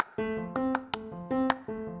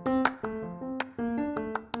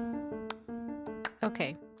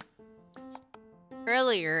Okay.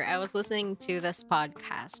 Earlier, I was listening to this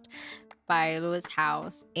podcast by Lewis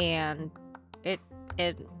House, and it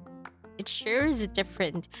it it shares the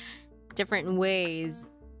different ways,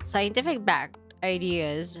 scientific backed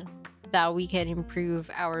ideas that we can improve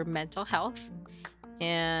our mental health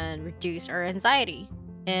and reduce our anxiety.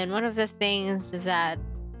 And one of the things that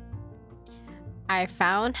I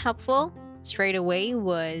found helpful straight away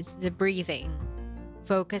was the breathing.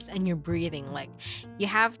 Focus on your breathing. Like, you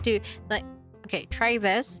have to, like, okay, try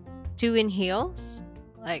this. 2 inhales,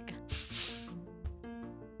 like,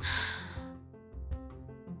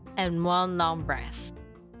 and one long breath.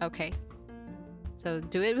 Okay. So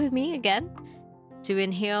do it with me again. 2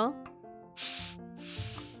 inhale,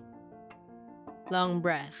 long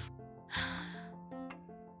breath.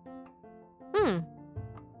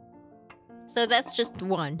 So that's just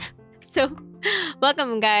one. So,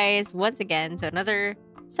 welcome guys once again to another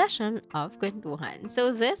session of Kwentuhan.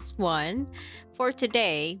 So this one, for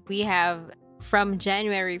today, we have from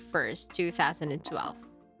January 1st, 2012.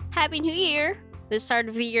 Happy New Year! The start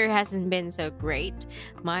of the year hasn't been so great.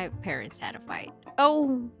 My parents had a fight.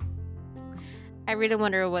 Oh, I really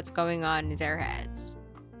wonder what's going on in their heads.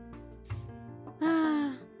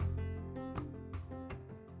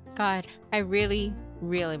 God, I really,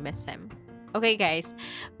 really miss him. Okay, guys,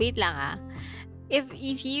 wait lang ah. If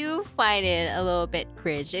you find it a little bit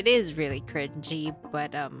cringe, it is really cringy,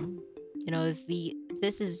 but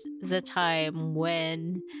this is the time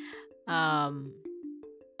when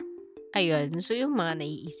ayun, so yung mga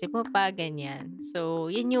naiisip mo pa ganyan.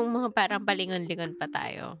 So, yun yung mga parang palingon-lingon pa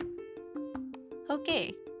tayo.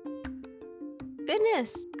 Okay.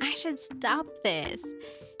 Goodness, I should stop this.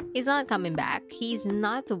 He's not coming back. He's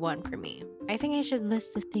not the one for me. I think I should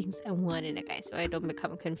list the things I want in a guy so I don't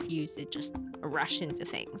become confused and just rush into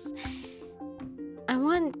things. I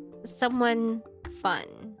want someone fun.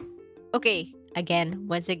 Okay,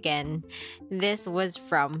 once again, this was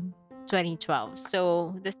from 2012.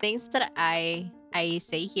 So the things that I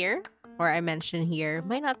say here or I mention here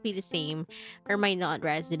might not be the same or might not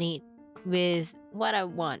resonate with what I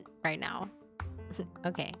want right now.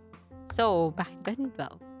 Okay. So back in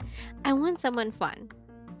 2012, I want someone fun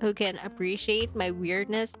who can appreciate my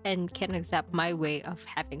weirdness and can accept my way of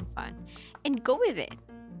having fun and go with it.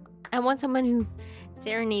 I want someone who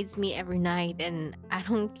serenades me every night and I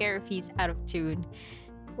don't care if he's out of tune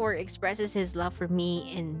or expresses his love for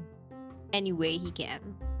me in any way he can.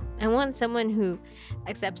 I want someone who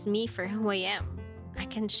accepts me for who I am. I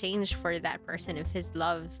can change for that person if his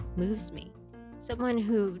love moves me. Someone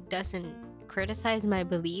who doesn't criticize my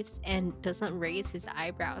beliefs and doesn't raise his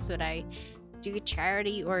eyebrows when I do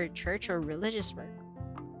charity or church or religious work.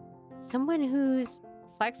 Someone who's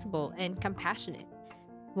flexible and compassionate.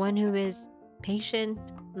 One who is patient,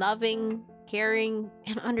 loving, caring,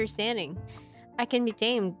 and understanding. I can be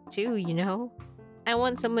tamed too, you know? I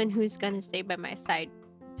want someone who's gonna stay by my side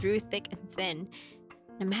through thick and thin,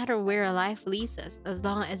 no matter where life leads us, as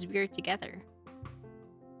long as we're together.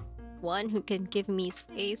 One who can give me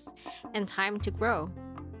space and time to grow,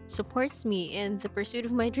 supports me in the pursuit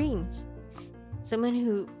of my dreams. Someone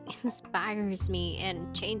who inspires me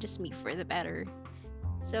and changes me for the better,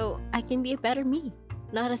 so I can be a better me,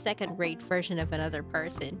 not a second-rate version of another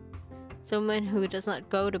person. Someone who does not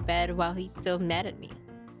go to bed while he's still mad at me.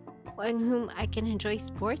 One whom I can enjoy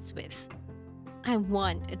sports with. I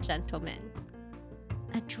want a gentleman,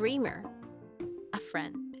 a dreamer, a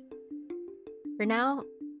friend. For now,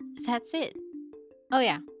 that's it. Oh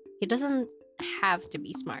yeah, he doesn't have to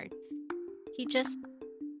be smart. He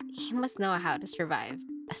must know how to survive.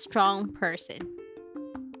 A strong person.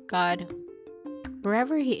 God,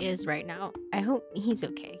 wherever he is right now, I hope he's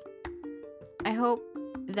okay. I hope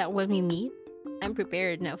that when we meet, I'm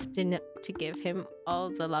prepared enough to give him all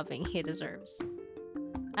the loving he deserves.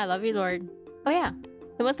 I love you, Lord. Oh yeah,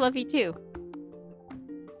 he must love you too.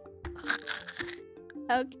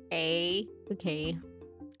 Okay.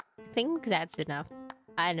 I think that's enough.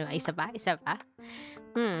 Ano, isa pa?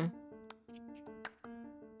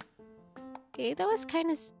 Okay, that was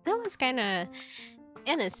kind of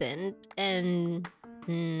innocent and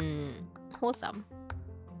wholesome.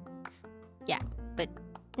 Yeah, but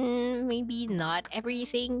maybe not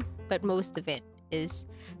everything, but most of it is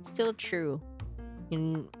still true.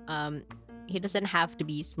 He doesn't have to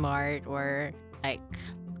be smart or like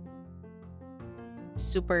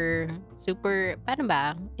super paano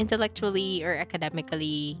ba, intellectually or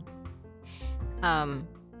academically parang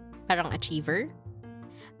achiever.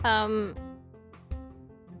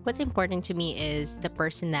 What's important to me is the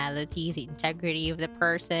personality, the integrity of the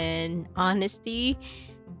person, honesty.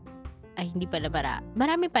 Ay, hindi pala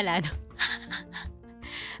marami pala. No?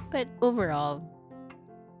 But overall,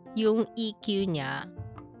 yung EQ niya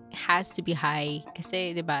has to be high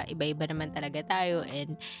kasi 'di ba iba-iba naman talaga tayo,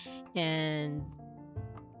 and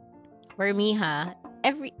for me ha,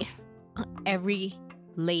 every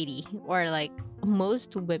lady or like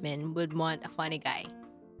most women would want a funny guy,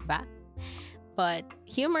 ba? But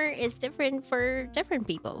humor is different for different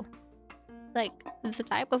people. Like the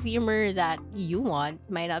type of humor that you want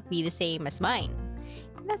might not be the same as mine.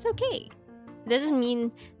 And that's okay. It doesn't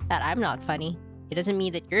mean that I'm not funny. It doesn't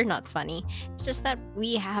mean that you're not funny. It's just that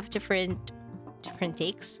we have different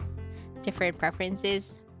takes, different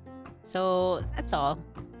preferences. So that's all.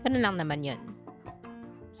 Ganun lang naman yun.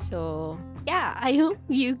 So yeah, I hope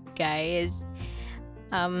you guys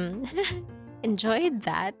um enjoyed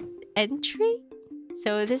that entry.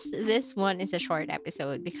 So this one is a short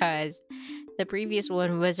episode because the previous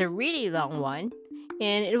one was a really long one,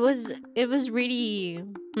 and it was really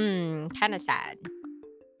kind of sad.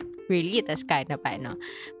 Really, it was kind of no,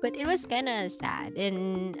 but it was kind of sad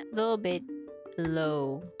and a little bit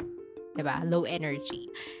low, diba? Low energy.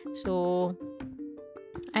 So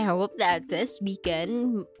I hope that this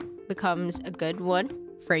weekend becomes a good one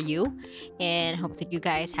for you, and hope that you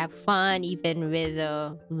guys have fun even with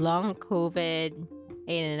the long COVID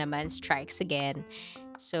and naman strikes again.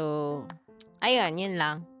 So, ayun, yun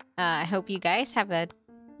lang. I hope you guys have a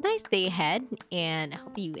nice day ahead, and I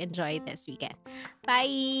hope you enjoy this weekend.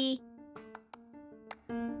 Bye!